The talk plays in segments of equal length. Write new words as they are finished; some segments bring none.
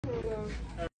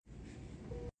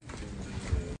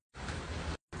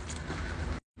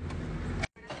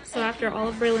So after all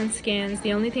of Braylon's scans,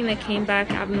 the only thing that came back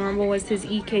abnormal was his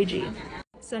EKG.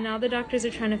 So now the doctors are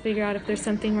trying to figure out if there's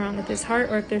something wrong with his heart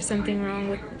or if there's something wrong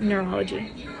with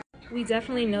neurology. We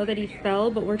definitely know that he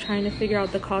fell, but we're trying to figure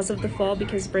out the cause of the fall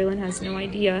because Braylon has no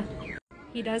idea.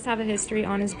 He does have a history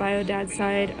on his bio-dad's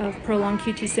side of prolonged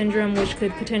QT syndrome, which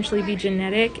could potentially be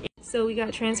genetic. So we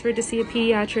got transferred to see a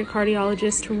pediatric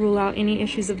cardiologist to rule out any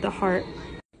issues of the heart.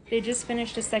 They just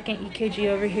finished a second EKG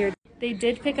over here. They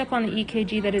did pick up on the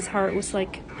EKG that his heart was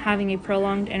like having a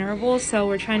prolonged interval, so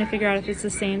we're trying to figure out if it's the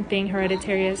same thing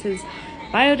hereditary as his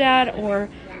bio-dad or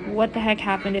what the heck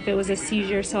happened, if it was a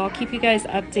seizure. So I'll keep you guys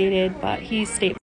updated, but he's stable.